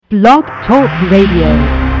Blog Talk Radio.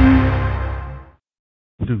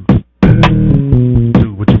 Do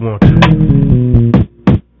what you want to.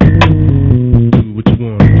 Do what you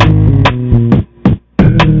want to.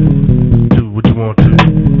 Do what you want to. Do what you want to do.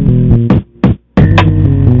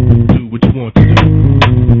 Do what you want to.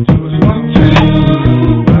 What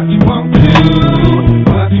you want to.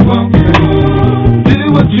 What you want to. Do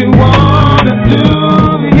what you want to do.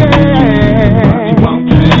 Yeah. What you want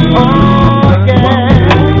to. Oh yeah.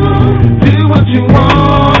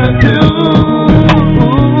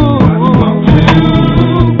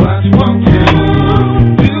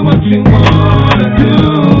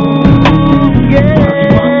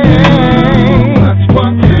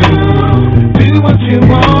 Do what you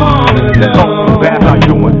want to do.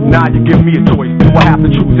 Now you give me a choice. Do I have to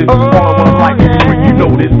choose it? All I wanna write is free. You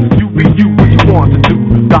know this. You be you, what you want to do.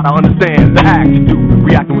 Gotta understand the act you do.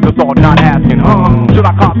 Reacting with the thought, not asking, should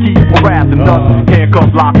I cop, keep, harassing us?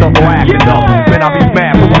 Handcuffs, locked up, or acting up? Then I'll be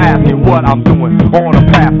mad for asking what I'm doing. On the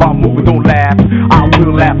path I'm moving, don't laugh. I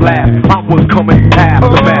will laugh. I was coming half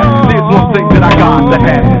the math. There's one thing that I got to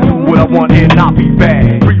have. Do what I want and not be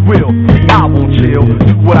bad. Free will, see I won't chill.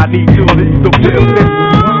 Do what I need till it's the pill.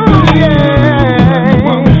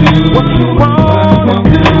 What you wanna do?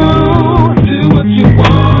 Do what you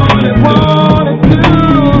wanna do. What you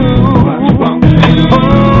want to do?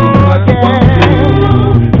 What you want to do?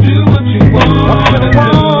 Do what you wanna do. What you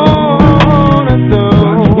want to do?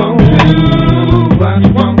 What you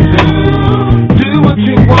want to do? Do what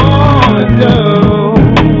you wanna do. What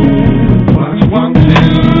you want to do?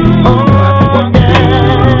 What you want to do?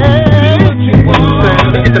 Do what you want to do.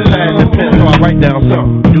 Look at the past and pen, so I write down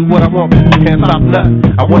something. Do what I want, can't stop nothing.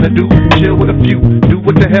 I wanna do, chill with a few. Do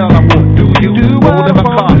what the hell I want, do you? Roll in my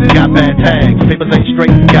car, got bad tags. Papers ain't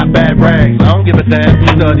straight, got bad rags. I don't give a damn,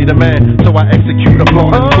 study the man. So I execute a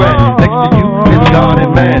flawless plan. Next to you is God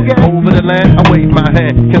and man. Over the land, I wave my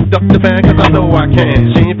hand. Conduct the band, cause I know I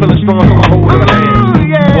can. She ain't feeling strong, so I hold her hand.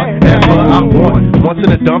 Whatever I want, once in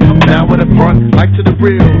the dump, now in the front. Like to the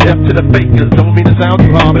real, deaf to the fakers. Don't mean to sound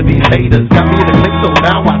too hard, but these haters got me in the click, so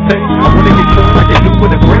now I think I wanna get close like they do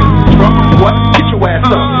with a great truck. What? Get your ass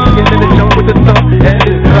up. Get in the jump with the thump and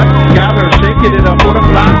it's cut. Got her shaking it up on the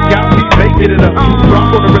fly. Got me making it up. You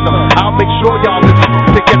drop on the rhythm. I'll make sure y'all listen.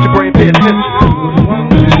 To get your brain, pay attention. What you want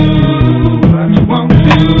to do? What you want to do?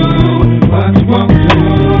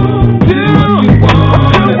 Do what you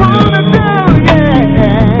want to do.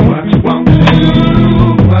 Yeah. What you want to do?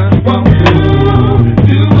 What you want to do?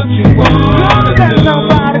 Do what you want to do. Don't let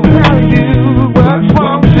nobody tell you what you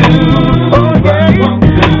want to do. Oh yeah.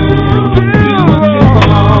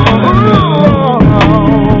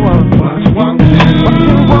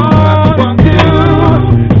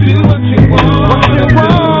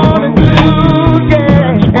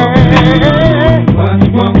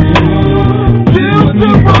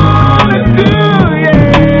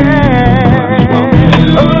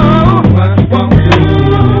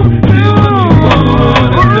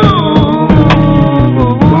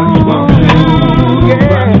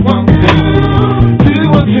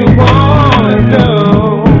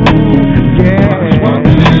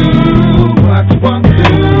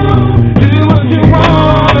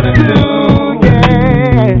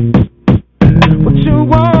 What you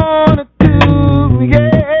want to do?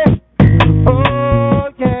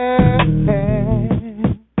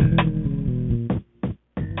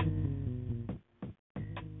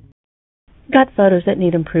 Got photos that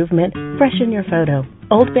need improvement? Freshen your photo.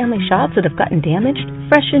 Old family shots that have gotten damaged?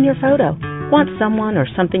 Freshen your photo. Want someone or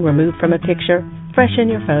something removed from a picture? Freshen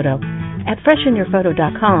your photo. At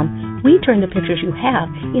freshenyourphoto.com, we turn the pictures you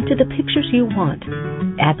have into the pictures you want.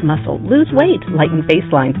 Add muscle, lose weight, lighten face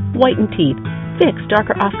lines, whiten teeth, fix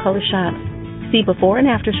darker off-color shots. See before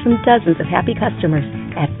and afters from dozens of happy customers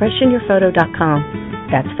at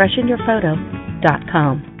freshenyourphoto.com. That's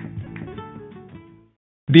freshenyourphoto.com.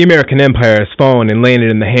 The American Empire has fallen and landed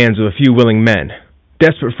in the hands of a few willing men.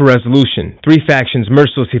 Desperate for resolution, three factions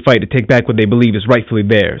mercilessly fight to take back what they believe is rightfully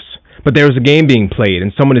theirs. But there is a game being played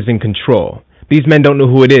and someone is in control. These men don't know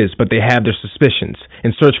who it is, but they have their suspicions.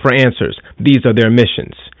 In search for answers, these are their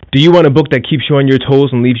missions. Do you want a book that keeps you on your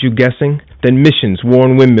toes and leaves you guessing? Then Missions, War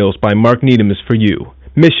and Windmills by Mark Needham is for you.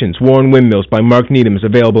 Missions, War and Windmills by Mark Needham is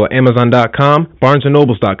available at Amazon.com,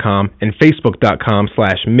 BarnesandNobles.com, and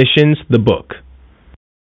Facebook.com/missionsthebook.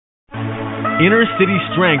 Inner City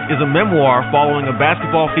Strength is a memoir following a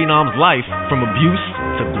basketball phenom's life from abuse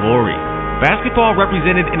to glory. Basketball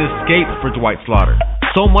represented an escape for Dwight Slaughter.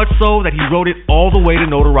 So much so that he wrote it all the way to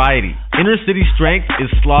notoriety. Inner City Strength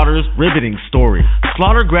is Slaughter's riveting story.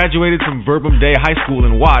 Slaughter graduated from Verbum Day High School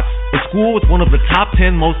in Watts, a school with one of the top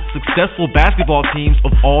 10 most successful basketball teams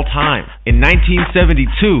of all time. In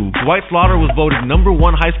 1972, Dwight Slaughter was voted #1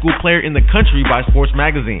 high school player in the country by Sports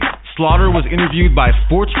Magazine. Slaughter was interviewed by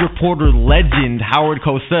sports reporter legend Howard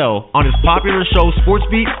Cosell on his popular show Sports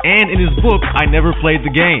Beat and in his book I Never Played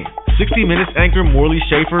the Game. 60 Minutes anchor Morley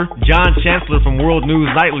Schaefer, John Chancellor from World News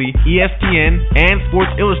Nightly, ESPN, and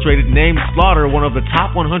Sports Illustrated named Slaughter one of the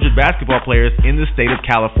top 100 basketball players in the state of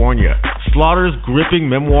California. Slaughter's gripping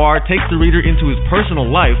memoir takes the reader into his personal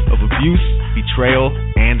life of abuse, betrayal,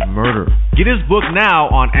 and murder. Get his book now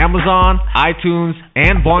on Amazon, iTunes,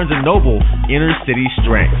 and Barnes & Noble, Inner City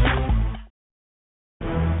Strength.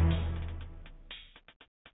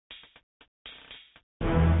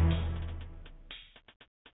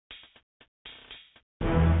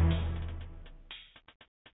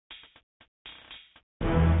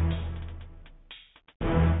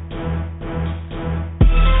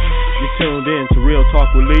 Tuned in to Real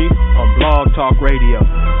Talk with Lee on Blog Talk Radio.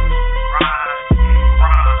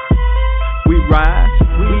 We rise,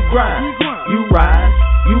 we grind. You rise,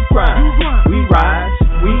 you grind. We rise,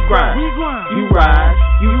 we grind. You rise,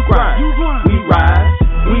 you grind. We rise,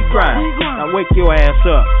 we grind. Now wake your ass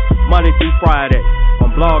up Monday through Friday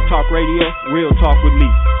on Blog Talk Radio, Real Talk with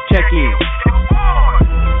Lee. Check in.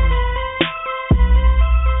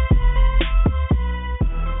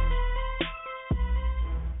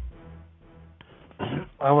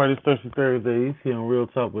 All right, it's Thirsty Thursdays here on Real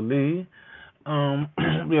Talk with Lee.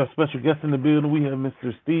 We have special guests in the building. We have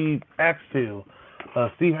Mr. Steve Axtell.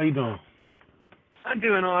 Steve, how you doing? I'm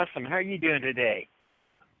doing awesome. How are you doing today?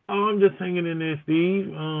 Oh, I'm just hanging in there,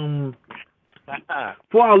 Steve.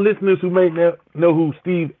 For our listeners who may not know who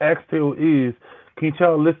Steve Axtell is, can you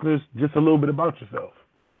tell our listeners just a little bit about yourself?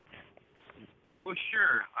 Well,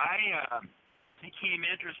 sure. I became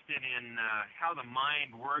interested in how the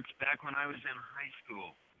mind works back when I was in high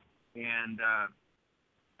school, and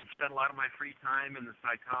spent a lot of my free time in the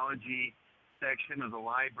psychology section of the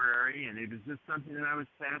library, and it was just something that I was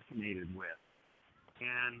fascinated with.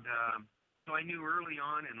 And so I knew early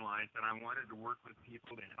on in life that I wanted to work with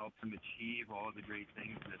people to help them achieve all of the great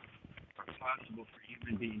things that are possible for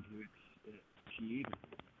human beings to achieve.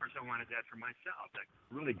 Of course, I wanted that for myself. That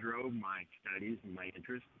really drove my studies and my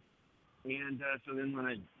interest. And so then when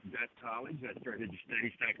I got to college, I started to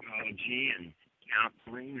study psychology and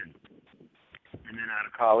counseling. And then out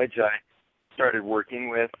of college, I started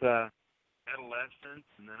working with adolescents.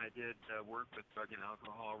 And then I did work with drug and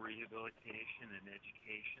alcohol rehabilitation and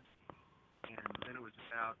education. And then it was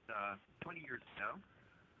about 20 years ago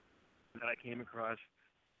that I came across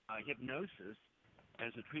hypnosis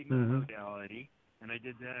as a treatment modality. And I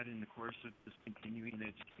did that in the course of just continuing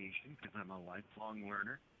education because I'm a lifelong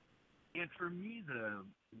learner. And for me, the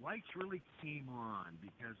lights really came on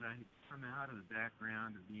because I had come out of the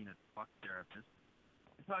background of being a talk therapist.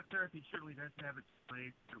 And talk therapy certainly does have its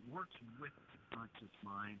place. It works with the conscious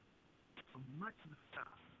mind. So much of the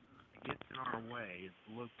stuff that gets in our way is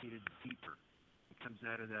located deeper. It comes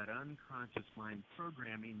out of that unconscious mind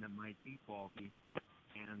programming that might be faulty,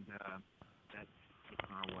 and that gets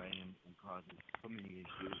in our way and causes so many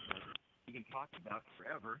issues that we can talk about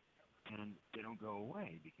forever. And they don't go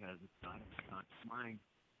away because it's not a conscious mind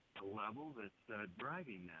level that's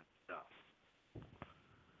driving that stuff.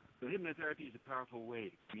 So hypnotherapy is a powerful way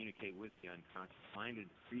to communicate with the unconscious mind and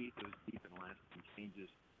create those deep and lasting changes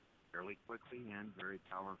fairly quickly and very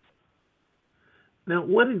powerful. Now,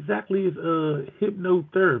 what exactly is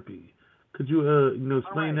hypnotherapy? Could you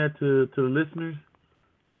explain that to the listeners?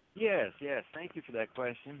 Yes. Thank you for that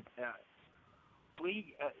question.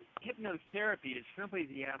 Hypnotherapy is simply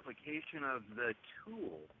the application of the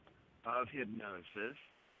tool of hypnosis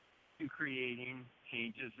to creating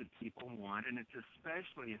changes that people want, and it's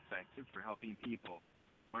especially effective for helping people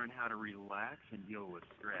learn how to relax and deal with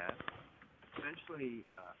stress, especially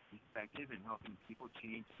effective in helping people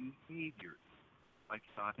change behaviors, like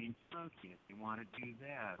stopping smoking if they want to do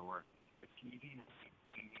that, or achieving a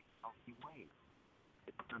healthy weight.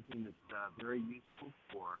 It's something that's very useful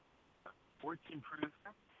for sports improvement,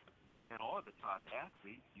 and all of the top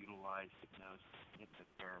athletes utilize hypnosis and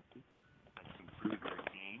hypnotherapy to improve their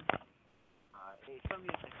game. It's something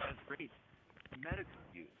that has great medical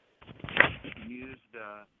use. It's used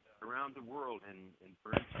around the world in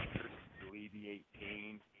burn centers to alleviate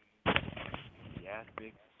pain,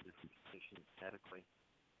 pediatrics, different conditions medically,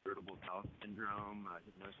 irritable bowel syndrome.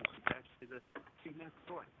 Hypnosis is actually the treatment of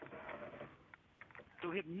choice. So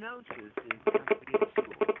hypnosis is simply a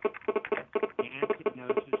tool. And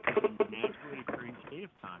hypnosis is a naturally occurring state of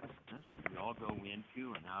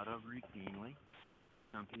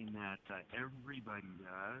everybody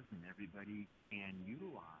does, and everybody can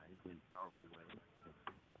utilize in powerful ways to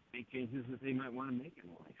make changes that they might want to make in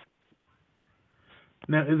life.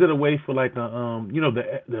 Now, is it a way for like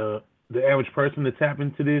the average person to tap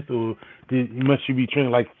into this, or must you be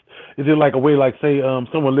trained? Like, is it like a way, like say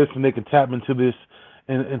someone listening, they can tap into this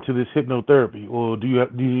hypnotherapy, or do you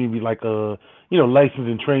need to be like licensed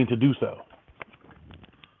and trained to do so?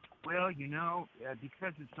 Well,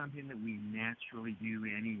 because it's something that we naturally do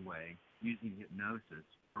anyway, using hypnosis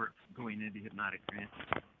or going into hypnotic trance.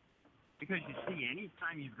 Because you see,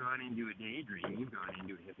 anytime you've gone into a daydream, you've gone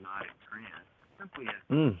into a hypnotic trance. Simply a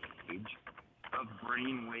stage of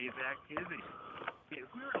brainwave activity. If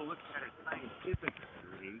we were to look at it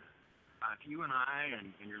scientifically, if you and I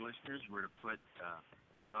and your listeners were to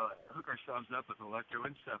hook ourselves up with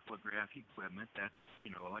electroencephalograph equipment, that's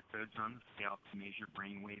electrodes on the scalp to measure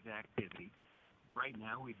brainwave activity. Right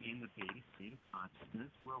now, we'd be in the beta state of consciousness.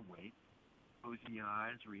 We're awake, close the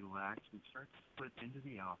eyes, relax, and start to slip into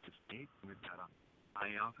the alpha state. We've got a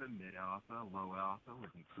high alpha, mid alpha, low alpha with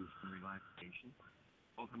increasing relaxation,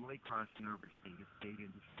 ultimately crossing over state to state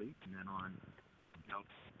into sleep, and then on delta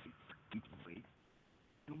state for deep sleep.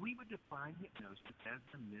 And we would define hypnosis as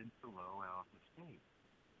the mid to low alpha state.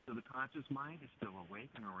 So the conscious mind is still awake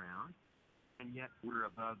and around, and yet we're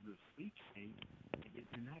above the sleep state, and it's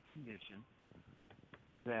in that condition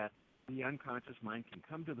that the unconscious mind can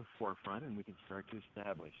come to the forefront, and we can start to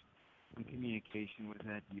establish some communication with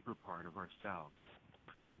that deeper part of ourselves.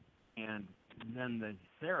 And then the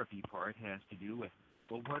therapy part has to do with,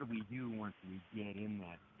 well, what do we do once we get in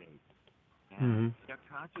that state? And the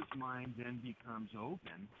conscious mind then becomes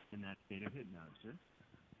open in that state of hypnosis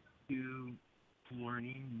to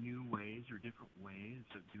learning new ways or different ways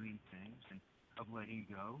of doing things and of letting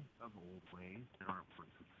go of old ways that aren't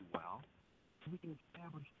working too well. So we can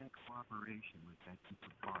establish that cooperation with that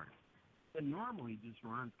deeper part. It normally just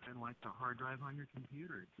runs kind of like the hard drive on your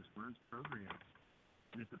computer. It just runs programs.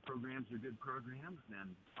 And if the programs are good programs,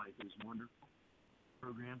 then life is wonderful.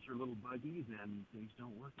 Programs are a little buggy, then things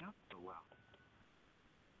don't work out so well.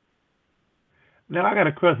 Now, I got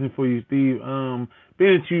a question for you, Steve.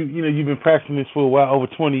 Being that you've been practicing this for a while, over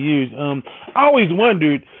 20 years, I always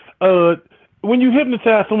wondered, when you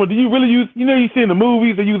hypnotize someone, do you really use, you see in the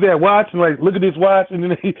movies, they use that watch and like, look at this watch, and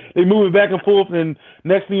then they move it back and forth, and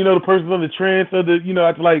next thing you know, the person's on the trance, or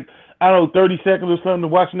after like, 30 seconds or something,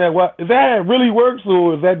 watching that watch. Is that how it really works,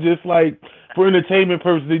 or is that just like for entertainment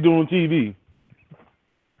purposes they do on TV?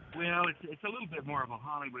 Well, it's a little bit more of a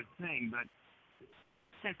Hollywood thing, but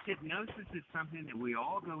since hypnosis is something that we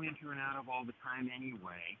all go into and out of all the time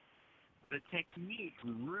anyway, the technique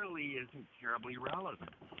really isn't terribly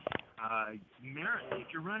relevant. If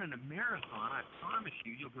you're running a marathon, I promise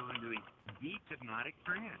you'll go into a deep hypnotic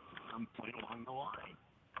trance at some point along the line.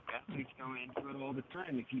 Athletes go into it all the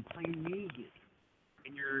time. If you play music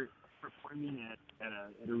and you're performing at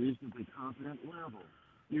a reasonably confident level,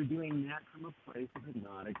 you're doing that from a place of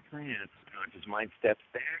hypnotic trance. The conscious mind steps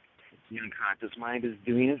back. The unconscious mind is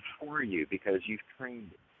doing it for you because you've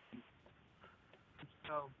trained it.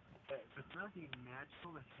 So there's nothing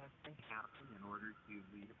magical that has to happen in order to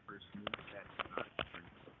lead a person into that hypnotic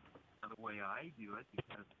trance. Now, the way I do it,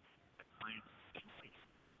 because the client's choice,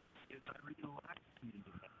 is I relax them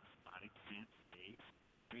into that hypnotic trance state.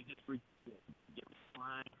 We just get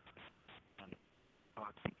reclined and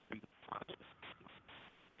talking through the process.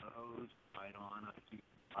 Those right on up to the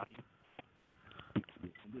body. We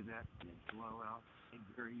can do that and blow out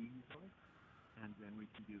very easily, and then we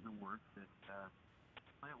can do the work that the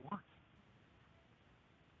client wants.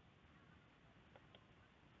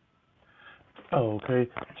 Oh, okay.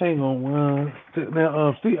 Hang on.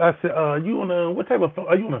 Now, Steve, I said, are you on what type of phone?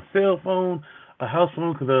 Are you on a cell phone, a house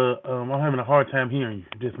phone? Because I'm having a hard time hearing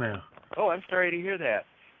you just now. Oh, I'm sorry to hear that.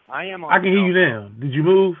 I am on. I can hear you now. Did you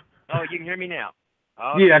move? Oh, you can hear me now.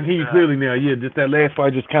 Yeah, I can hear you clearly now. Yeah, just that last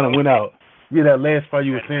part just kind of went out. Yeah, that last part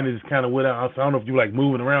you were saying it just kind of went out. So I don't know if you were like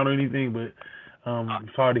moving around or anything, but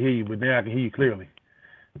it's hard to hear you. But now I can hear you clearly.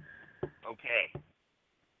 Okay.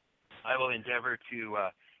 I will endeavor to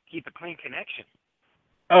keep a clean connection.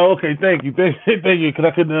 Oh, okay. Thank you. Thank you. Because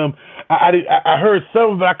I couldn't. I heard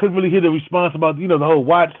some, but I couldn't really hear the response about the whole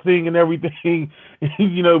watch thing and everything.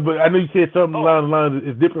 But I know you said something along the lines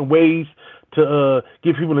of different ways to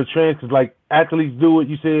get people in a trance. Cause like athletes do it.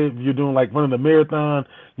 You said if you're doing like running a marathon,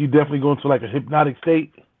 you definitely go into like a hypnotic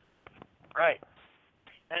state. Right.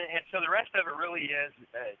 And so the rest of it really is,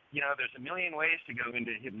 there's a million ways to go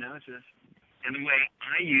into hypnosis. And the way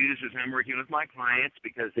I use as I'm working with my clients,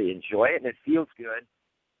 because they enjoy it and it feels good,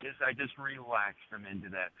 is I just relax them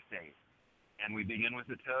into that state. And we begin with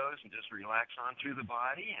the toes and just relax on through the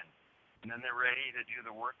body and and then they're ready to do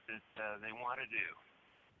the work that they want to do.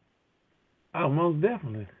 Oh, most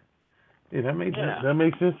definitely. Yeah, that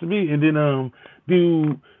makes sense to me. And then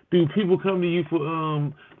do people come to you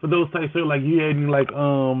for those types of, like, you had any, like,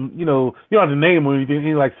 you don't have to name or anything,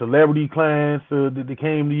 any like celebrity clients that they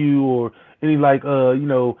came to you, or any like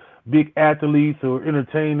big athletes or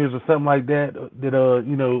entertainers or something like that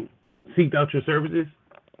seeked out your services?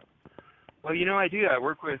 Well, I do. I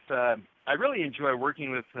work with. I really enjoy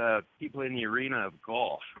working with people in the arena of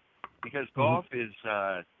golf, because golf is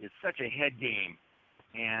such a head game,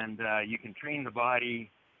 and you can train the body,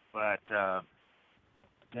 but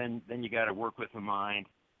then you got to work with the mind.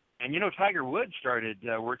 And Tiger Woods started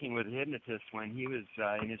working with a hypnotist when he was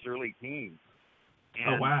in his early teens.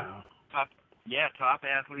 And oh, wow. Top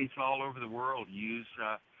athletes all over the world use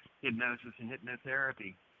hypnosis and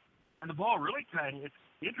hypnotherapy. And the ball really it's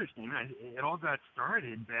interesting. It all got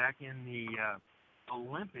started back in the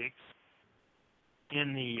Olympics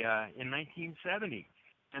in 1970.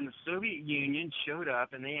 And the Soviet Union showed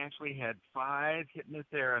up, and they actually had 5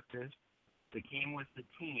 hypnotherapists that came with the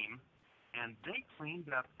team, and they cleaned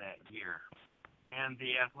up that year. And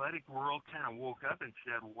the athletic world kind of woke up and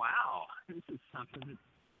said, wow, this is something that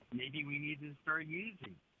maybe we need to start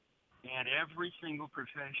using. And every single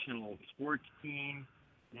professional sports team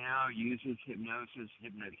now uses hypnosis,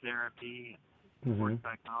 hypnotherapy, sports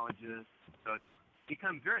psychologists. So it's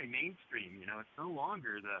become very mainstream. It's no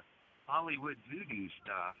longer the Hollywood voodoo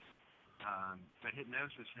stuff, but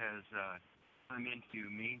hypnosis has come into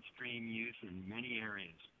mainstream use in many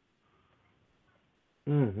areas.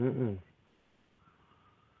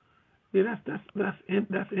 Yeah, that's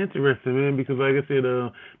interesting, man. Because like I said,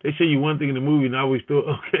 they show you one thing in the movie, and I always thought,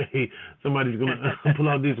 okay, somebody's gonna pull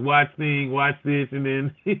out this watch this, and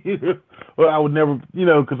then, well, I would never,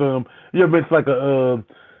 because you ever been to like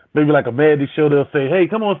maybe like a magic show? They'll say, hey,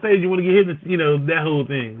 come on stage, you want to get hit? That whole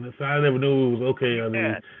thing. So I never knew it was okay. I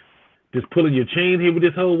mean, just pulling your chain here with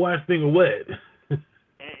this whole watch thing, or what?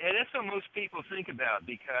 And that's what most people think about,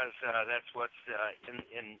 because that's what's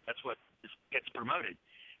that's what gets promoted.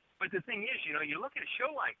 But the thing is, you look at a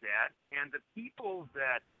show like that, and the people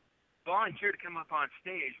that volunteer to come up on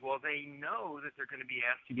stage, well, they know that they're going to be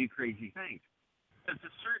asked to do crazy things. There's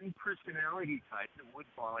a certain personality type that would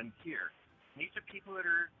volunteer. And these are people that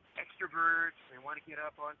are extroverts. They want to get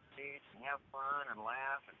up on stage and have fun and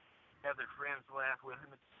laugh and have their friends laugh with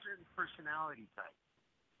them. It's a certain personality type.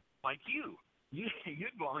 Like you'd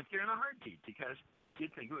volunteer in a heartbeat because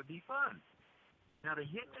you'd think it would be fun. Now, the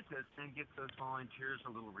hypnotist then gets those volunteers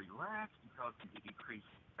a little relaxed because they do crazy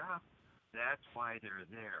stuff. That's why they're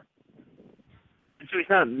there. And so he's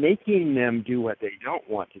not making them do what they don't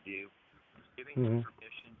want to do. He's giving them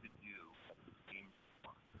permission to do what the team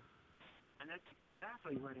wants. And that's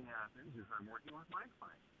exactly what happens as I'm working with my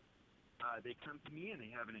clients. They come to me and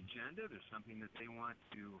they have an agenda. There's something that they want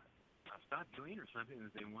to stop doing, or something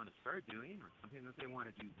that they want to start doing, or something that they want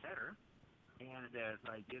to do better. And as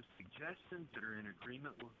I give suggestions that are in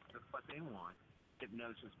agreement with what they want,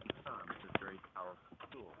 hypnosis becomes a very powerful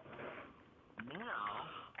tool. Now,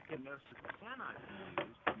 hypnosis cannot be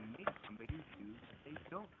used to make somebody do what they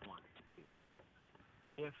don't want to do.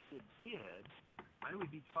 If it did, I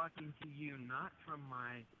would be talking to you not from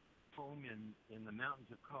my home in the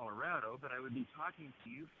mountains of Colorado, but I would be talking to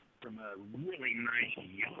you from a really nice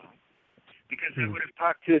yacht. Because I would have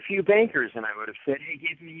talked to a few bankers, and I would have said, hey,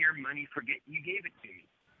 give me your money, forget you gave it to me.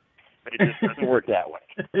 But it just doesn't work that way.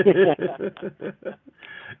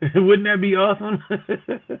 Wouldn't that be awesome?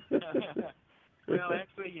 Well,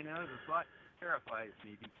 actually, the thought terrifies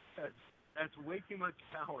me, because that's way too much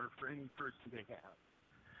power for any person to have.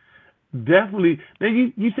 Definitely. Now,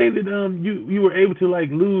 you say that you were able to, like,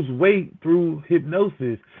 lose weight through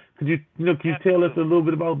hypnosis. Could you can you tell us a little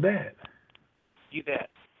bit about that? You bet.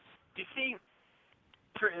 You see,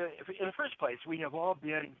 in the first place, we have all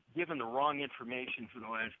been given the wrong information for the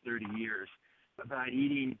last 30 years about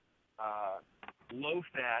eating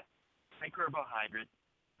low-fat, high-carbohydrate,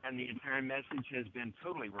 and the entire message has been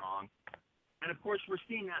totally wrong. And, of course, we're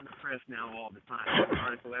seeing that in the press now all the time. There's an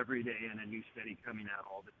article every day and a new study coming out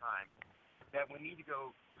all the time, that we need to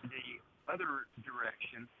go the other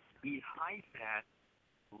direction, eat high-fat,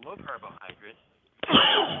 low-carbohydrate,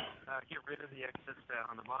 get rid of the excess fat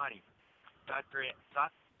on the body. Dr.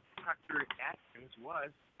 Atkins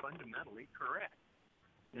was fundamentally correct.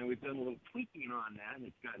 Now, we've done a little tweaking on that, and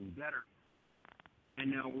it's gotten better.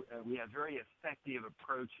 And now we have very effective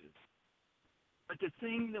approaches. But the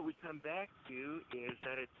thing that we come back to is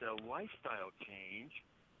that it's a lifestyle change.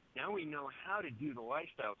 Now we know how to do the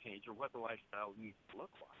lifestyle change, or what the lifestyle needs to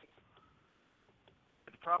look like.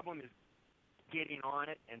 But the problem is getting on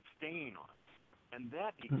it and staying on it. And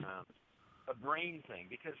that becomes a brain thing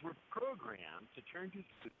because we're programmed to turn to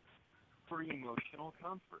food for emotional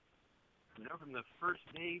comfort. You know, from the first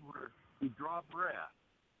day we draw breath,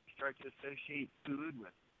 we start to associate food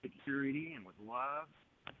with security and with love,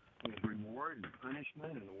 with reward and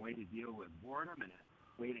punishment, and a way to deal with boredom, and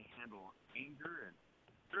a way to handle anger, and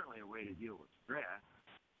certainly a way to deal with stress.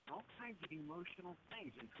 All kinds of emotional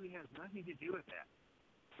things, and food has nothing to do with that.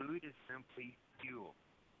 Food is simply fuel.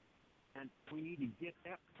 And we need to get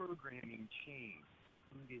that programming changed.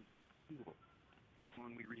 Food is fuel.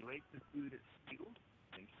 When we relate to food as fuel,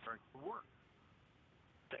 things start to work.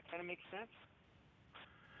 Does that kind of make sense?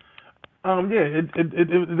 Yeah,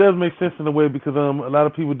 it does make sense in a way because a lot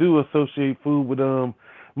of people do associate food with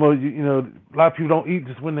well, you know, a lot of people don't eat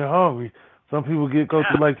just when they're hungry. Some people go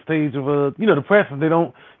through like stage of depression. They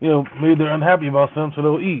don't, maybe they're unhappy about something, so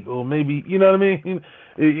they'll eat, or maybe you know what I mean.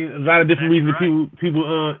 A lot of different reasons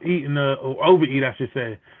people eat and or overeat, I should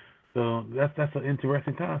say. So that's an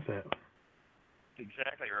interesting concept.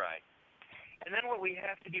 Exactly right. And then what we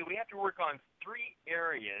have to do, we have to work on 3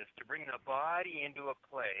 areas to bring the body into a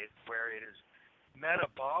place where it is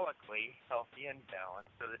metabolically healthy and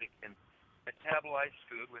balanced so that it can metabolize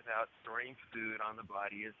food without storing food on the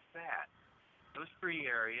body as fat. Those 3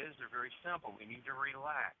 areas are very simple. We need to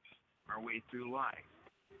relax our way through life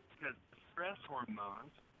because the stress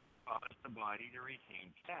hormones cause the body to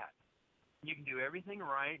retain fat. You can do everything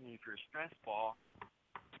right, and if you're a stress ball,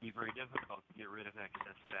 it's very difficult to get rid of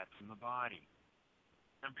excess fat from the body.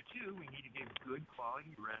 Number 2, we need to get good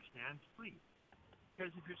quality rest and sleep. Because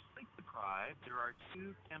if you're sleep deprived, there are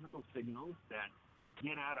 2 chemical signals that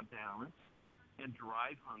get out of balance and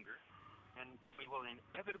drive hunger, and we will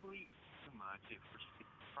inevitably eat too much if we're sleep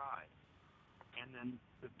deprived. And then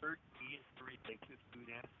the third key is to relate to food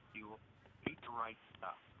as fuel. Eat the right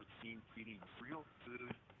stuff, which means eating real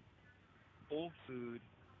food, whole food,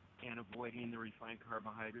 and avoiding the refined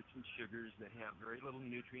carbohydrates and sugars that have very little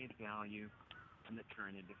nutrient value and that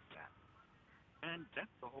turn into fat. And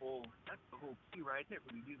that's the whole key right there.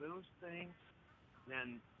 When you do those things,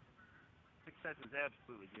 then success is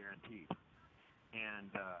absolutely guaranteed.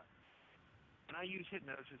 And I use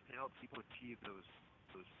hypnosis to help people achieve those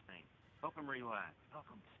things. Help them relax, help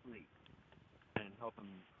them sleep, and help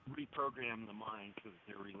them reprogram the mind so that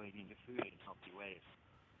they're relating to food in healthy ways.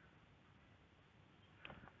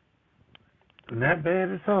 Not bad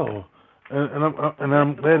at all. And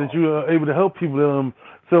I'm glad that you are able to help people.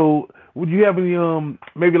 So would you have any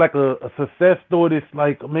maybe like a success story that's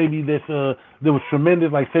like maybe that was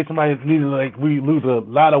tremendous, like say somebody needed like lose a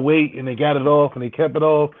lot of weight and they got it off and they kept it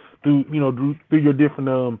off through through your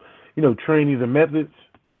different trainings and methods?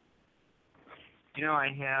 I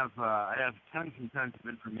have tons and tons of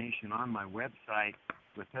information on my website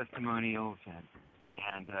with testimonials and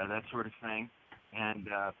that sort of thing. And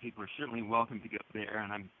people are certainly welcome to go there.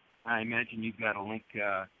 And I imagine you've got a link,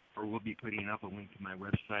 or we'll be putting up a link to my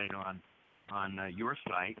website on your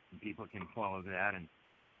site, and people can follow that and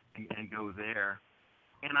go there.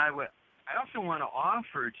 And I also want to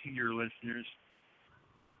offer to your listeners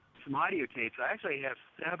some audio tapes. I actually have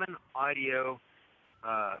 7 audio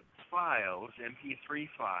files, MP3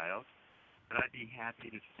 files, that I'd be happy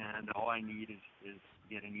to send. All I need is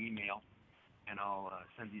get an email, and I'll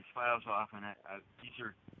send these files off. And these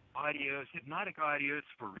are audios, hypnotic audios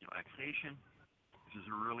for relaxation, which is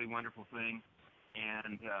a really wonderful thing,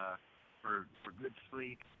 and for good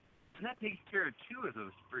sleep. And that takes care of 2 of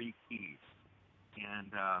those 3 keys.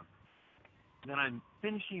 And then I'm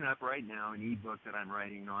finishing up right now an ebook that I'm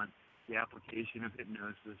writing on the application of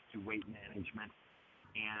hypnosis to weight management.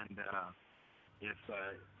 And if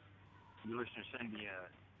your listeners send me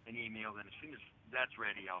an email, then as soon as that's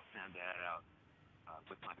ready, I'll send that out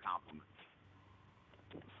with my compliments.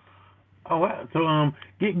 Oh, wow. So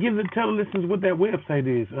tell the listeners what that website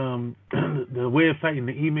is, the website and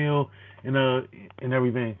the email and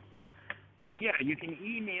everything. Yeah, you can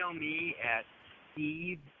email me at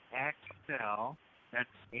Steve Axtell, that's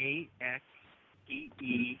AXTELL,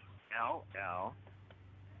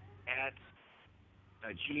 at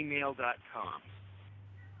gmail.com.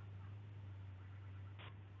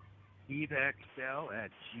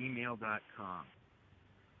 SteveAxtell@gmail.com.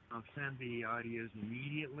 I'll send the audios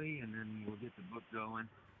immediately, and then we'll get the book going.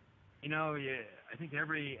 I think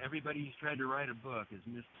everybody who's tried to write a book has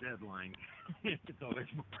missed deadline. It's always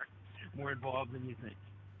more involved than you think.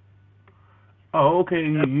 Oh, okay.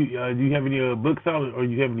 Do you have any books out, or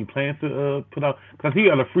you have any plans to put out? Because you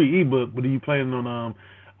got a free ebook, but are you planning on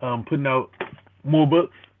putting out more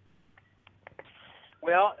books?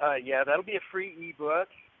 Well, yeah, that'll be a free ebook,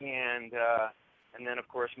 and And then, of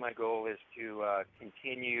course, my goal is to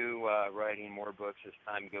continue writing more books as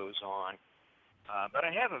time goes on. But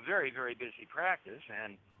I have a very, very busy practice,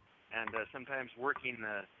 and sometimes working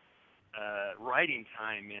the writing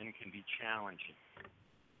time in can be challenging.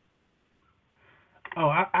 Oh,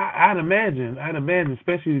 I'd imagine,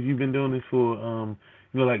 especially if you've been doing this for,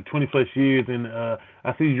 like 20 plus years, and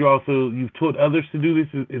I see you've taught others to do this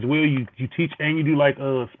as well. You teach and you do like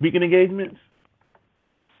speaking engagements.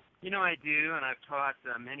 I do, and I've taught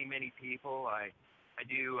many, many people. I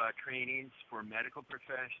do trainings for medical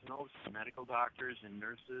professionals, medical doctors and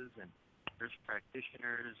nurses and nurse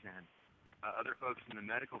practitioners and other folks in the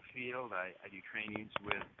medical field. I do trainings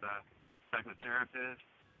with psychotherapists,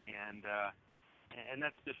 and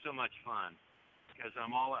that's just so much fun because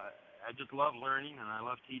I just love learning and I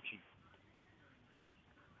love teaching.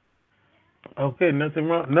 Okay, nothing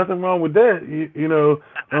wrong with that.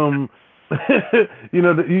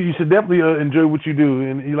 You should definitely enjoy what you do,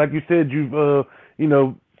 and like you said, you've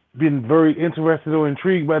been very interested or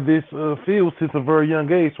intrigued by this field since a very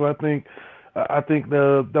young age. So I think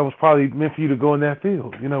that was probably meant for you to go in that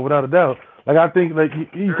field, without a doubt. Like I think like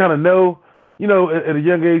you kind of know. At a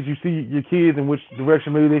young age, you see your kids in which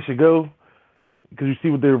direction maybe they should go because you see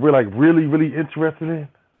what they're really, really interested in,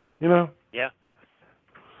 Yeah.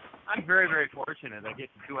 I'm very, very fortunate. I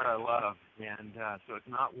get to do what I love, and so it's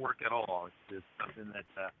not work at all. It's just something that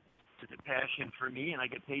is a passion for me, and I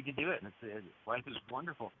get paid to do it, and life is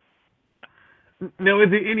wonderful. Now,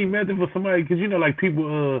 is there any method for somebody, because, like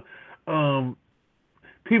people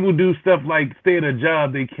do stuff like stay at a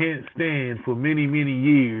job they can't stand for many, many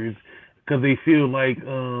years, because they feel like,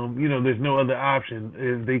 there's no other option.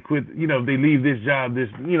 If they quit, if they leave this job,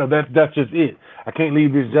 that's just it. I can't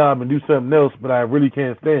leave this job and do something else, but I really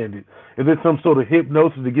can't stand it. Is there some sort of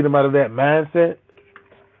hypnosis to get them out of that mindset?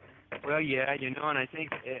 Well, yeah, and I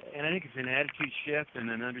think it's an attitude shift and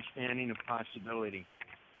an understanding of possibility.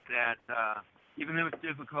 That even though it's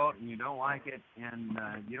difficult and you don't like it and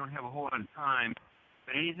you don't have a whole lot of time,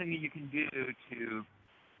 but anything that you can do to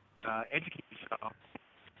educate yourself.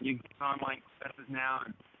 You can get online classes now,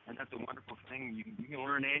 and that's a wonderful thing. You can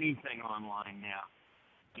learn anything online now.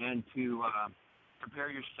 And to prepare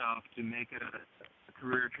yourself to make a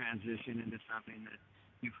career transition into something that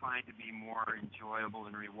you find to be more enjoyable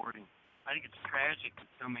and rewarding. I think it's tragic that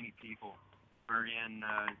so many people are in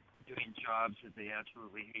doing jobs that they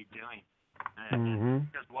absolutely hate doing.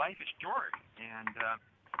 Because life is short, and to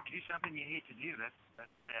do something you hate to do, that's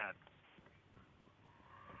sad.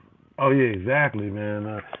 Oh yeah, exactly,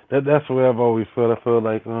 man. That's the way I've always felt. I feel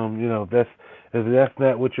like that's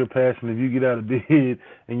not what your passion. If you get out of bed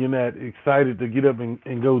and you're not excited to get up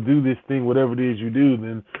and go do this thing, whatever it is you do,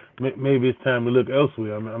 then maybe it's time to look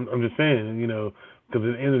elsewhere. I'm just saying, because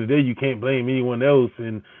at the end of the day, you can't blame anyone else.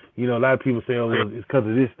 And a lot of people say, oh, well, it's because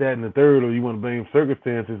of this, that, and the third, or you want to blame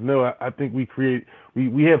circumstances. No, I think we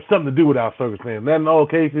have something to do with our circumstances. Not in all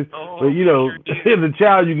cases, but as a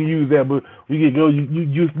child you can use that. But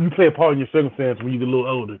you play a part in your circumstance when you get a little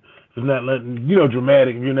older. It's not letting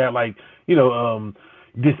dramatic. If you're not like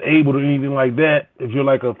disabled or anything like that. If you're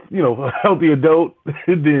like a healthy adult,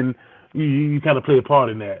 then you kind of play a part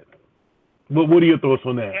in that. What are your thoughts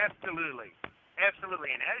on that? Absolutely,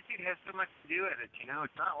 and attitude has so much to do with it.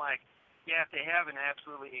 It's not like you have to have an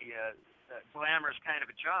absolutely glamorous kind of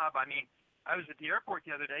a job. I mean, I was at the airport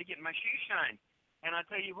the other day getting my shoes shined, and I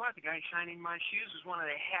tell you what, the guy shining my shoes was one of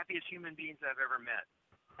the happiest human beings I've ever met,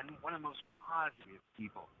 and one of the most positive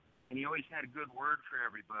people. And he always had a good word for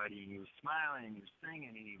everybody, and he was smiling, and he was singing,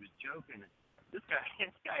 and he was joking. This guy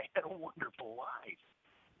had a wonderful life,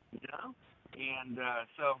 And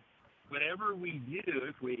so whatever we do,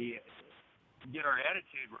 if we get our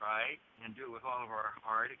attitude right and do it with all of our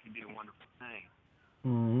heart, it can be a wonderful thing.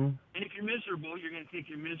 Mm-hmm. And if you're miserable, you're going to take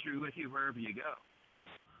your misery with you wherever you go.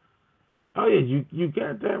 Oh yeah, you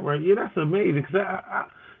got that right. Yeah, that's amazing. Cause I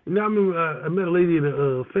met a lady at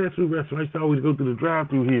a fast food restaurant. I used to always go through the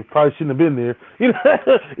drive-through here. Probably shouldn't have been there,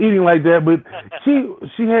 eating like that. But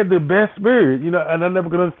she had the best spirit, and I never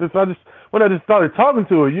could understand. So when I just started talking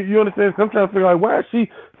to her, you understand? Sometimes I feel like, why is she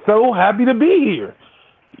so happy to be here?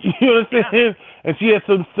 You understand? Yeah. And she had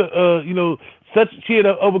she had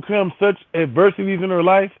overcome such adversities in her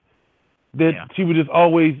life that she was just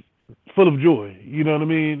always full of joy. You know what I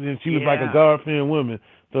mean? And she was like a God-fearing woman.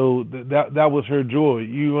 So that was her joy.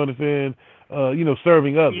 You understand?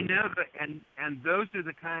 Serving others. And those are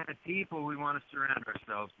the kind of people we want to surround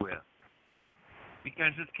ourselves with,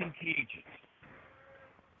 because it's contagious.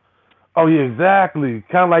 Oh yeah, exactly.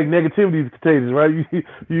 Kind of like negativity is contagious, right?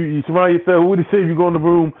 You surround yourself. What do you say if you go in the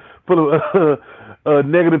room full of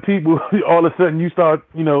negative people, all of a sudden you start,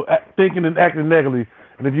 thinking and acting negatively.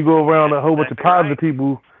 And if you go around a whole bunch of positive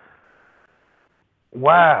people,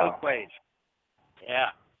 wow. Both ways. Yeah.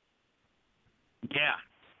 Yeah.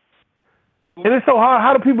 And it's so hard.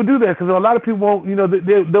 How do people do that? Because a lot of people won't,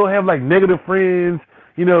 they'll have like negative friends.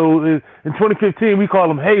 In 2015 we call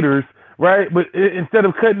them haters, right? But instead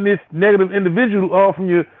of cutting this negative individual off from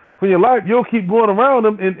your life, you'll keep going around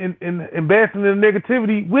them and basking in the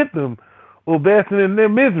negativity with them, or basking in their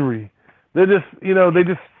misery. They just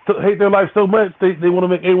hate their life so much they want to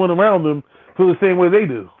make everyone around them feel the same way they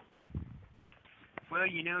do. Well,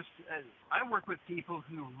 I work with people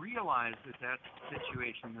who realize that that's the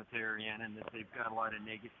situation that they're in, and that they've got a lot of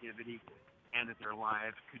negativity, and that their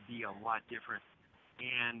lives could be a lot different.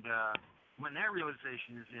 And when that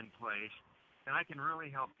realization is in place, then I can really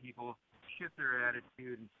help people shift their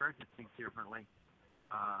attitude and start to think differently.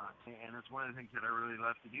 And it's one of the things that I really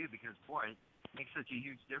love to do, because, boy, it makes such a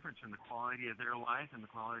huge difference in the quality of their life and the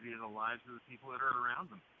quality of the lives of the people that are around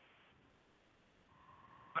them.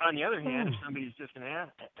 But on the other hand, if somebody's just an and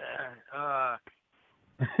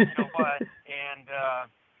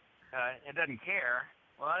doesn't care,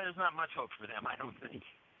 well, there's not much hope for them, I don't think.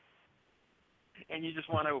 And you just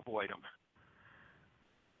want to avoid them.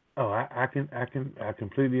 Oh, I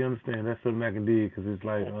completely understand. That's something I can do, because it's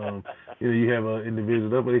like, you have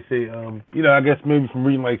individuals up, but they say, I guess maybe from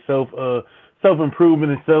reading like self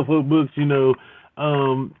improvement and self help books, a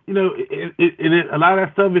lot of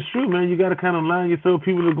that stuff is true, man. You got to kind of align yourself with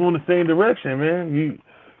people that go in the same direction, man.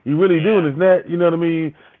 You really do, and it's not, you know what I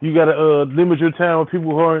mean? You got to limit your time with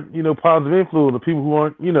people who aren't, positive influence, or people who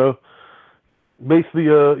aren't, basically,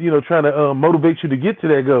 trying to motivate you to get to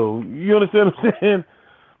that goal. You understand what I'm saying?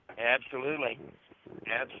 Absolutely,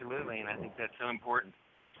 and I think that's so important.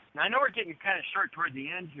 Now, I know we're getting kind of short toward the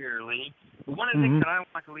end here, Lee, but one of the things that I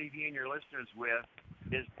want to leave you and your listeners with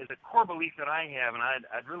is a core belief that I have, and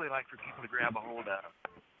I'd really like for people to grab a hold of,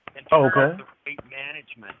 in terms of weight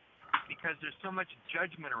management, because there's so much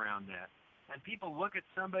judgment around that. And people look at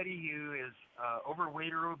somebody who is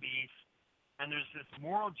overweight or obese, and there's this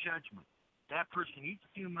moral judgment. That person eats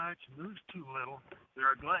too much, moves too little,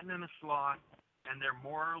 they're a glutton and a sloth, and they're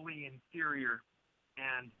morally inferior,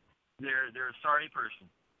 and they're a sorry person.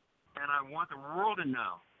 And I want the world to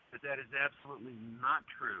know that is absolutely not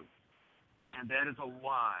true, and that is a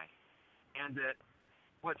lie, and that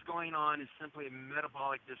what's going on is simply a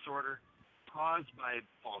metabolic disorder caused by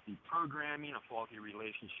faulty programming, a faulty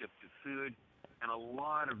relationship to food, and a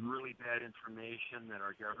lot of really bad information that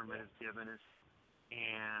our government has given us,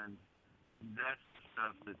 and that's the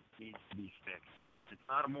stuff that needs to be fixed. It's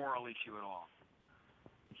not a moral issue at all.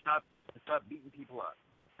 Stop beating people up.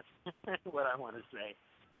 That's what I want to say.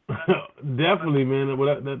 Definitely, man.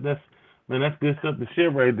 Well, that's good stuff to share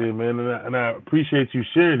right there, man. And I appreciate you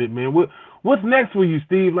sharing it, man. What's next for you,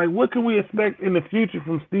 Steve? Like, what can we expect in the future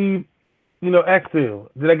from Steve? Axtell.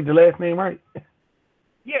 Did I get the last name right?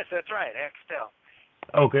 Yes, that's right, Axtell.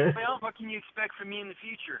 Okay. Well, what can you expect from me in the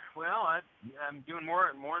future? Well, I'm doing more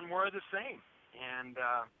and more of the same, and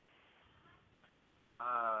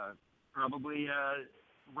probably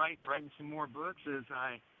writing some more books as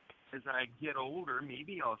I get older.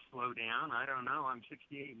 Maybe I'll slow down. I don't know. I'm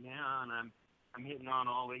 68 now, and I'm hitting on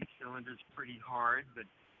all 8 cylinders pretty hard. But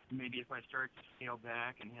maybe if I start to scale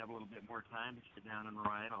back and have a little bit more time to sit down and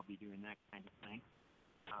write, I'll be doing that kind of thing.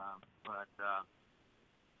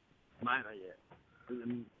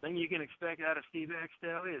 The thing you can expect out of Steve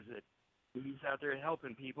Axtell is that he's out there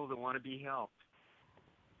helping people that want to be helped.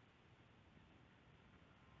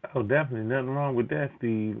 Oh, definitely. Nothing wrong with that,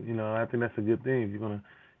 Steve. I think that's a good thing. If you're going to,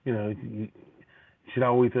 you should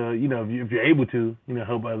always, if you're able to,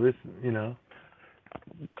 help others,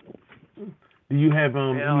 Do you have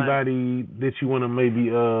anybody that you want to maybe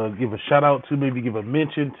give a shout out to, maybe give a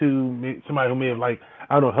mention to, maybe somebody who may have,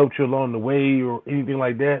 helped you along the way or anything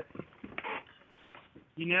like that?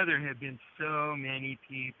 There have been so many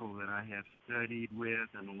people that I have studied with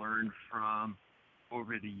and learned from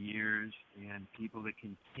over the years, and people that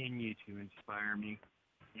continue to inspire me,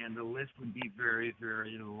 and the list would be very,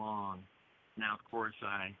 very long. Now, of course,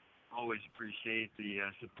 I always appreciate the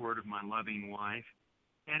support of my loving wife,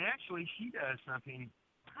 and actually she does something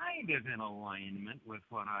kind of in alignment with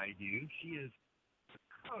what I do. She is a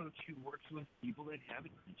coach who works with people that have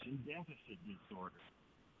attention deficit disorder,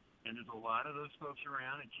 and there's a lot of those folks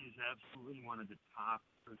around, and she's absolutely one of the top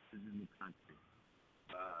coaches in the country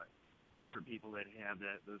for people that have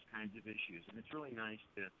those kinds of issues. And it's really nice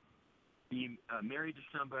to be married to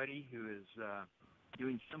somebody who is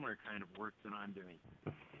doing similar kind of work that I'm doing.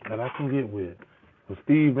 That I can get with. Well,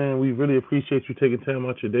 Steve, man, we really appreciate you taking time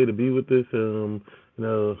out your day to be with us. You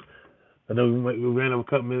know, I know we ran over a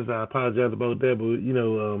couple minutes. I apologize about that, but you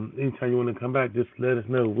know, anytime you want to come back, just let us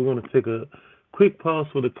know. We're going to take a quick pause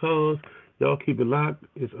for the calls. Y'all keep it locked.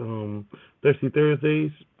 It's Thirsty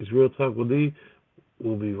Thursdays. It's Real Talk with D.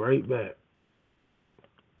 We'll be right back.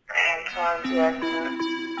 Hey,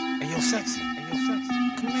 yo, sexy.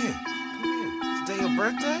 Come here. Today your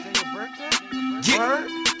birthday? Yeah.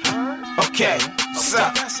 Okay, what's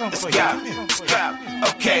up? Let's go.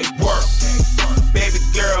 Okay, work. Baby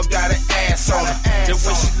girl got an ass on her. The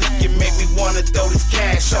way she lookin' make me wanna throw this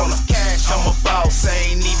cash on her. I'm a boss, I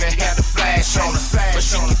ain't even had the flash on her. But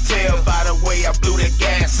she can tell by the way I blew that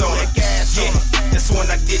gas on her. Yeah, that's when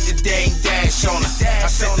I did the dang dash on her.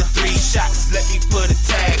 I sent the 3 shots, let me put a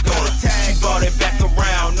tag on her. She brought it back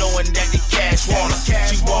around, knowing that the cash want her.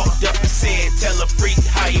 She walked up and said, tell her freak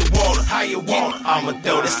how you want her. I'ma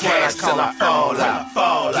throw this cash till I fall out.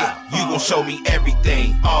 You gon' show me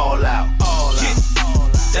everything, all out.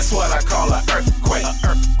 That's what I call an earthquake.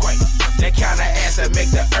 That kind of ass that make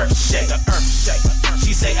the earth shake.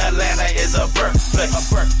 She say Atlanta is a birthplace.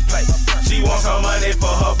 She wants some money for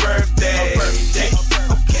her birthday.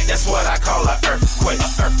 That's what I call an earthquake.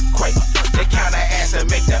 That kind of ass that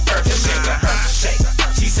make the earth shake.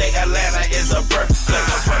 She say Atlanta is a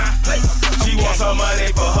birthplace. She wants some money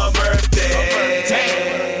for her birthday.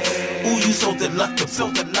 Ooh, you so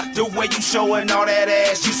deluctible. The way you showing all that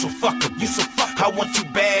ass, you so fuckable. I want you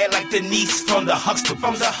bad like Denise from the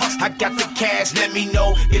Huxtable. I got the cash, let me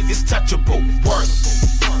know if it's touchable. Work.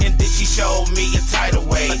 And then she showed me a tidal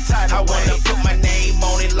wave. I wanna put my name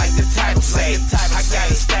on it like the title say. I got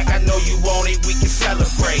a stack, I know you want it, we can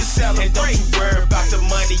celebrate. And don't you worry about the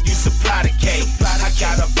money, you supply the cake. I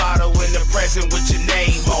got a bottle in the present with your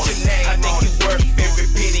name on it. I think you worth every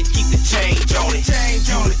penny, keep the change on it.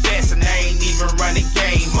 You the best and I ain't even running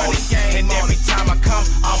game on it. And every time I come,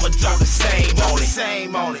 I'ma drop the same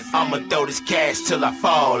on it. I'ma throw this cash till I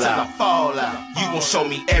fall out. You gon' show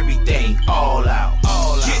me everything, all out.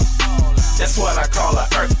 That's what I call an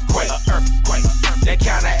earthquake. That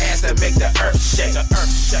kind of ass that make the earth shake.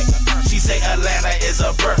 She say Atlanta is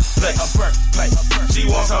a birthplace. She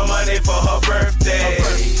wants some money for her birthday.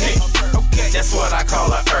 That's what I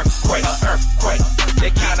call an earthquake.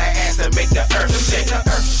 That kind of ass that make the earth shake.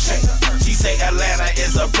 She say Atlanta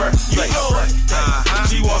is a birthplace.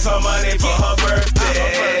 She wants some money for her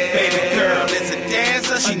birthday. Baby girl is a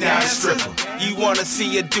dancer, she not a stripper. You wanna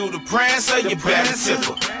see her do the prancer, you better tip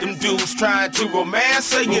her. Them dudes trying to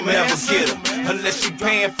romance her, you never get her. Unless you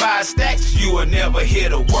paying 5 stacks, you will never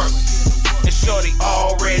hit her work. And shorty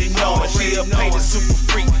already knowin' she'll pay the super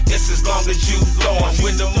freak just as long as you going.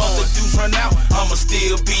 When the mother dudes run out, I'ma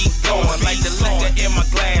still be going. Like the liquor in my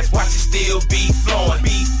glass, watch it still be flowing.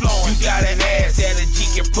 You got an ass that a G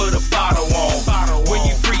can put a bottle on. When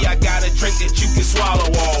you free, I got a drink that you can swallow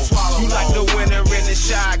on. You like the winner in the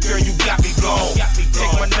shy, girl, you got me blown.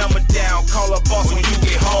 Take my number down, call a boss when you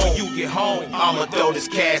get home. I'ma throw this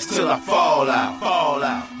cash till I fall out.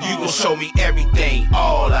 You gon' show me everything,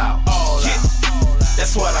 all out.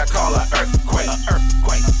 That's what I call an earthquake.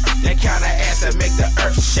 That kind of ass that make the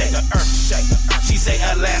earth shake. She say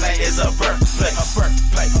Atlanta is a birthplace.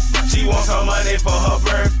 She wants some money for her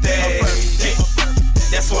birthday.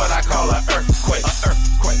 That's what I call an earthquake.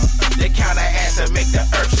 That kind of ass that make the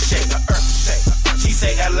earth shake. She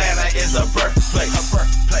say Atlanta is a birthplace.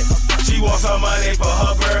 She wants some money for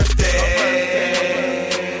her birthday.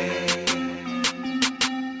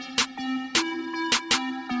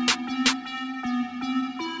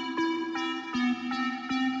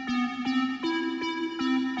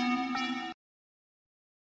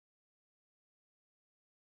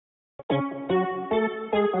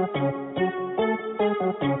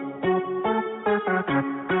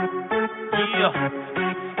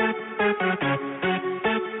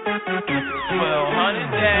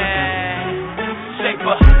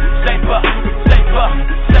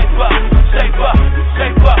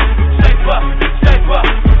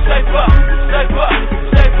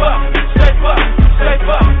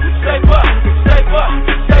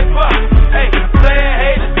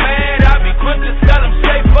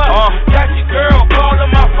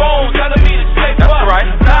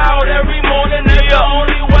 Loud every morning, that's the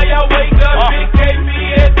only way I wake up. Big KB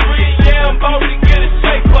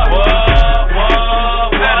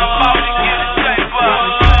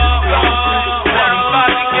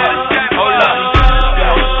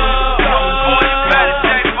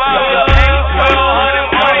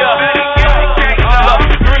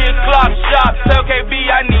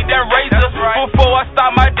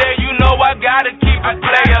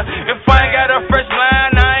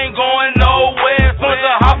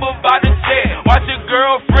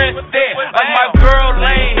Like my girl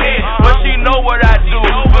ain't here, but she know what I do.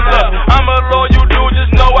 But look, I'm a loyal dude, just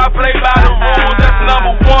know I play by the rules. That's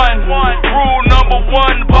number one. Rule number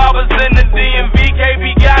one, barbers in the DMV,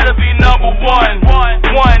 KB gotta be number one.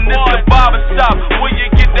 This the barber shop, where you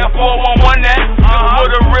get that 411 at? For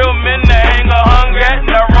the real men that hang a hunger at,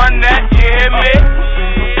 now run that, you hear me?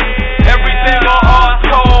 Everything on all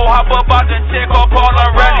told, hop up out the check or call,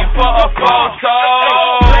 I'm ready for a photo.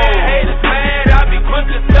 Haters mad, I be quick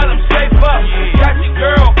to tell them shape up. Got your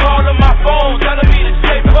girl calling my phone, telling me to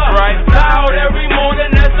shape up. Loud every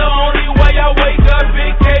morning, that's the only way I wake up.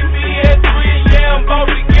 Big KB at 3, yeah, I'm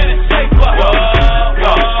about to get a shape up.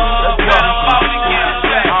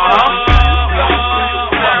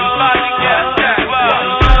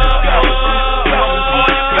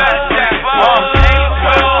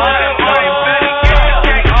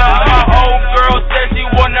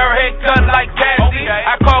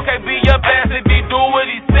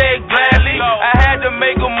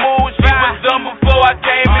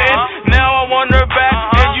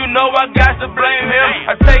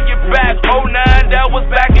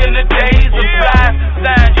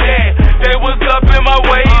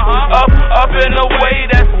 Up in a way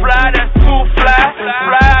that's fly, that's too fly.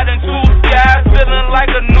 Fly in two skies, feeling like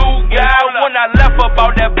a new guy. When I left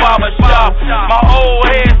about that barber shop, my old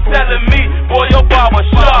head telling me, boy, your barber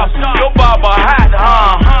sharp, your barber hot,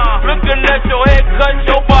 huh? Looking at your haircut,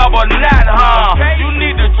 your barber not, huh? You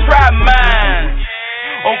need to try mine.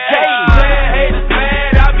 Okay, haters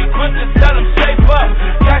mad, I be quick to tell them shape up.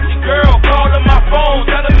 Got your girl calling my phone,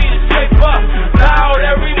 telling me to shape up. Loud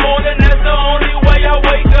every morning, that's the only way I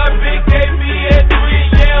wake up. Big KB at 3,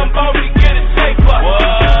 yeah, I'm about to get a shape up.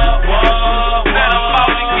 Man, I'm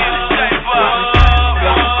about to get a shape up.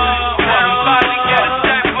 Man, I'm about to get a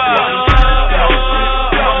shape up.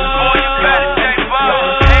 Boy, you better shape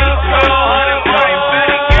up. Ain't 1200, boy, you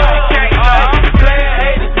better get the cake up.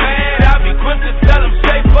 Haters mad, I be quick to tell them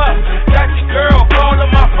shape up. Got your girl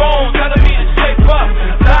calling my phone, telling me to shape up.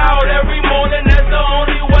 Loud every morning, that's the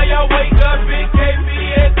only way I wake up. Big KB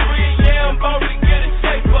at 3, yeah, I'm about to get a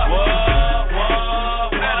shape up. Man, I'm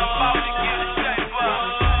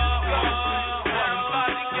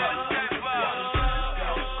about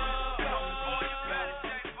to get a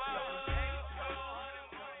shape up. Man, I'm about to get a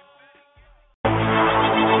shape up. Boy, you better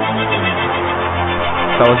shape up.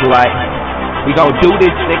 So it's like, we gon' do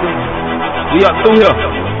this, nigga. We up through here.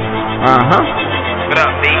 What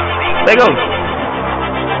up, B? They go.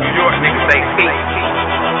 New York niggas say feet.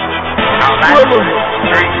 Swimmer,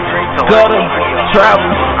 gutter,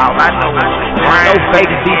 travel. All I know is No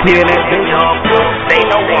fake DP in that bitch. they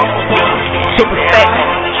know what Super stack.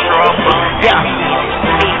 trouble. Yeah.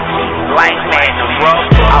 Like that, the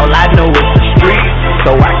rubber. All I know is the streets,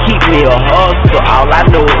 so I keep me a hustle. All I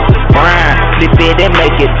know is the grind. Flip it and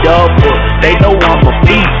make it double. They know I'm a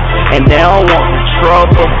beast, and they don't want the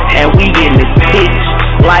trouble. And we in this bitch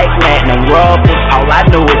like platinum rubbers. All I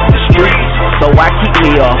know is the streets, so I keep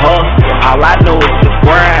me a hustle. All I know is the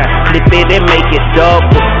grind. Flip it and make it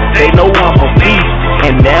double. They know I'm a beast,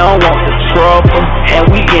 and they don't want the trouble. And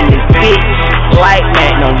we in this bitch like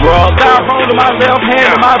platinum rubbers. Styrofoam to my left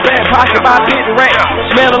hand, in my back pocket, my 50 racks.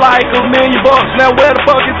 Smelling like $1 million. Now where the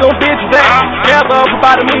fuck is them bitches at? Gather up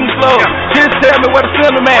about $1 million slow. Just tell me where the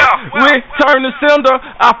sender at. Return the sender,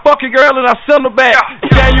 I fuck your girl and I send her back.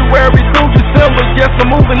 January through December, yes,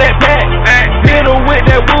 I'm moving that pack. Hit her with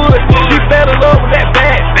that wood, she fell in love with that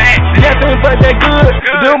bag. Nothing but that good,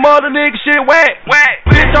 them other niggas shit whack.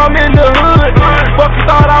 Bitch, I'm in the hood, fuck you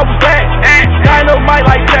thought I was back. Dynamite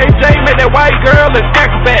like JJ, made that white girl an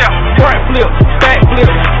acrobat. Front flip, back flip,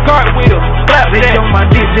 cartwheel, flap that. On my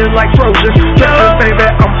dick just like Trojan. Trust baby,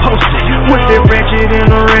 I'm posted. With that ratchet and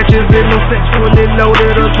the wrenches and no sexually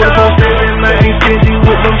loaded up 24/7. I ain't stingy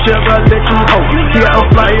with them shells, I let you hold. Yeah, I'm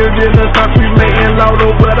flyer than a concrete making loud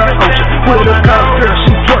over the ocean. With a cop girl,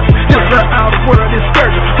 she twerk. Just an out of world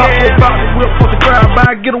excursion. Hop the body, whip for the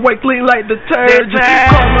drive-by, get away clean like detergent.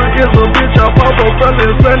 Karma is a bitch, I'm also Sunday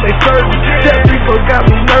Sunday service. That people got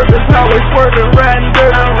me nervous, always swerving, riding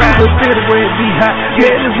dirty. Through the city where it be hot.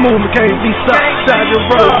 Yeah, this movement can't be stopped. Shot your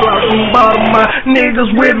roadblocks from bottom, my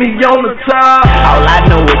niggas with me on the top. All I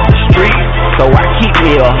know is the streets, so I keep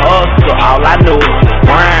me a hustle. All I know is the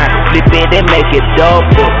grind. Flip it and make it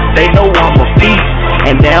double. They know I'm a beast,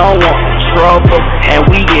 and they don't want the trouble. And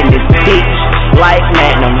we in this bitch like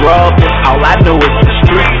platinum rubbers. All I know is the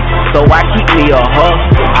streets, so I keep me a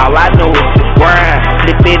hustle. All I know is the grind.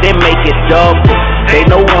 Flip it and make it double. They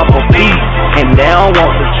know I'm a beast, and they don't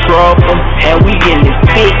want the trouble. And we in this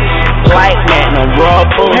bitch like Magnum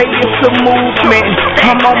rubber. Hey, it's a movement.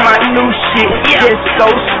 I'm on my new shit. Just so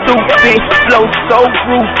stupid, flow so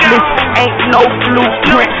ruthless. Ain't no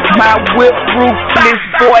blueprint. My whip ruthless.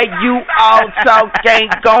 Boy, you all talk,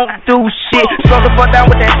 ain't gon' do shit. So the fuck down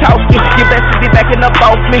with that talking. You best to be backing up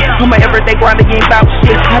off me. On my everyday grind, ain't about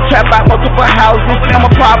shit. I trap out multiple houses. I'm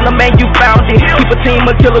a problem and you found it. Keep a team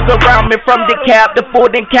of killers around me. From the cap to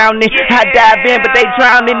Fulton County. I dive in, but they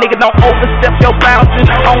drowning. Nigga, don't overstep your boundaries.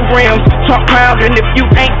 On rims, trunk pounding. If you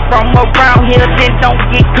ain't from around here, then don't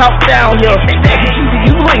get caught down here.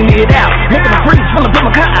 You laying it out. Making a freeze, wanna put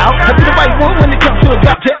my car out. I be the right one when it comes to a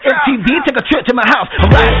drop to MTV. Take a trip to my house. I'm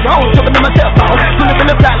riding strong, jumping on my cell phone. Pulling in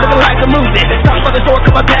the flat, looking like a movie. Talk about the store,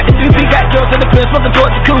 come on back and do. Got girls in the crib, smoking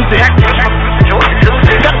towards the jacuzzi.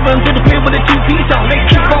 Gotta run to the crib with a 2-piece on. They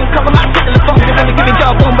keep on calling my shit in the phone. They wanna give me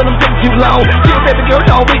job on, but I'm taking too long. Still, baby girl,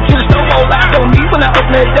 don't wait till the snow roll out. Don't need when I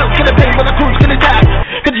open it up. Get a pain when I cruise, get a die.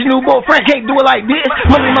 Cause your new boyfriend can't do it like this.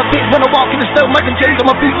 Money in my face when I walk in the store. I can change on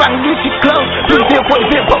my feet, rockin' new shit clothes. Blue bill, point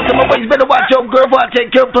bill, post on my waist. Better watch your girl, boy,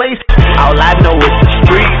 take your place. All I know is the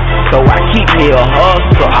street, so I keep me a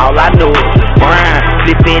hustle. All I know is the grind.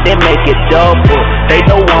 Flip it and make it double. They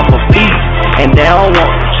know I'm a beast, and they don't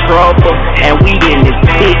want the trouble. And we in this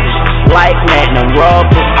bitch like Magnum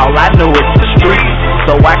rubber. All I know is the street,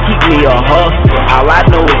 so I keep me a hustle. All I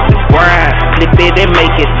know is the grind. Flip it and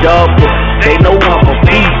make it double. They know I'm a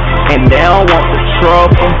beast, and they don't want the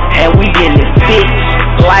trouble. And we in this bitch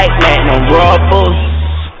like Magnum rubbers.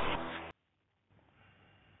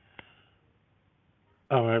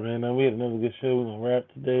 All right, man. Now we had another good show. We're gonna wrap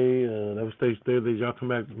today. That was Stage Thursdays. Y'all come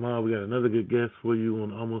back tomorrow. We got another good guest for you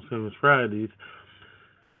on Almost Famous Fridays.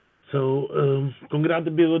 So, gonna get out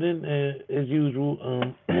the building as usual.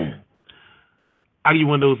 I'll give you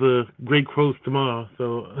one of those great quotes tomorrow.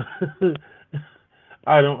 So, all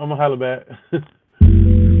right, I'm gonna holler back.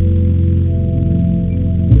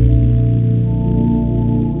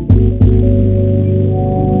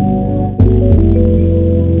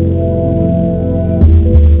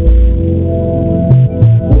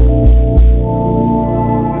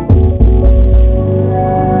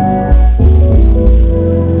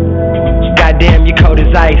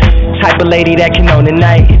 Type of lady that can own the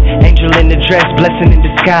night. Angel in the dress, blessing in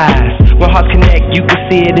disguise. When hearts connect, you can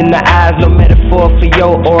see it in the eyes. No metaphor for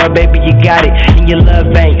your aura, baby, you got it in your love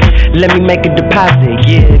bank. Let me make a deposit.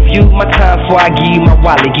 Give you my time before I give you my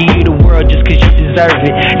wallet. Give you the world just cause you deserve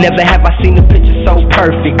it. Never have I seen a picture so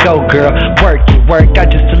perfect. Go girl, work it, work out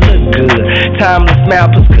just to look good. Timeless smile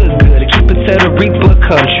plus cook good. Keep it till the reaper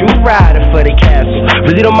comes. True rider for the castle.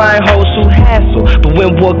 Really don't mind hoes who hassle. But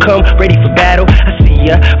when war come, ready for battle, I see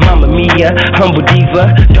ya, Mama Mia, humble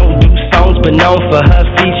diva. Don't do songs but known for her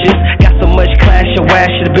features. Got so much class, your ass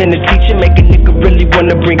should've been a teacher. Make a nigga really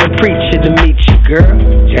wanna bring a preacher to meet you, girl.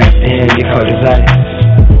 Goddamn, you cold as ice.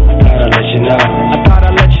 I thought I'd let you know. I thought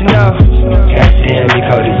I'd let you know. Goddamn, you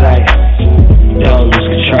cold as ice. Don't lose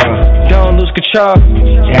control. Don't lose control.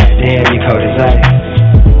 Goddamn, you cold as ice.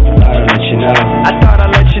 I thought I'd let you know. I thought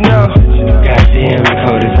I'd let you know. Goddamn, you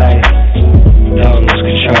cold as ice. Don't lose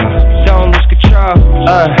control. Don't lose control.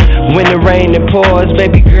 When the rain it pours,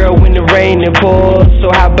 baby girl, when the rain it pours. So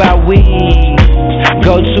how about we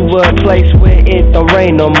go to a place where it don't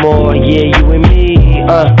rain no more? Yeah, you and me.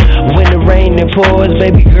 When the rain it pours,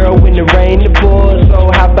 baby girl, when the rain it pours. So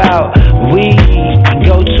how about we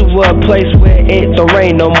go to a place where it don't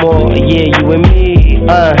rain no more? Yeah, you and me.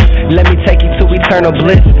 Let me take you to eternal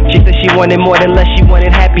bliss. She said she wanted more than less, she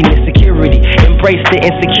wanted happiness, security. Embrace the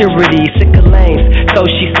insecurity, sick of lanes. So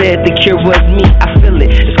she said the cure was me, I feel it.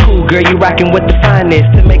 It's cool, girl, you rockin' with the finest.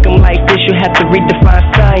 To make them like this, you have to redefine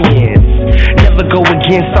science. Never go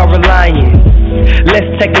against our reliance. Let's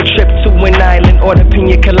take a trip to an island, order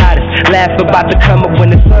pina coladas. Laugh about to come up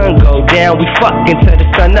when the sun go down. We fuck until the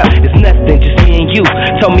sun up, it's nothing, just me and you.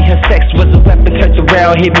 Told me her sex was a weapon, turned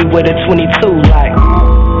around, hit me with a 22 like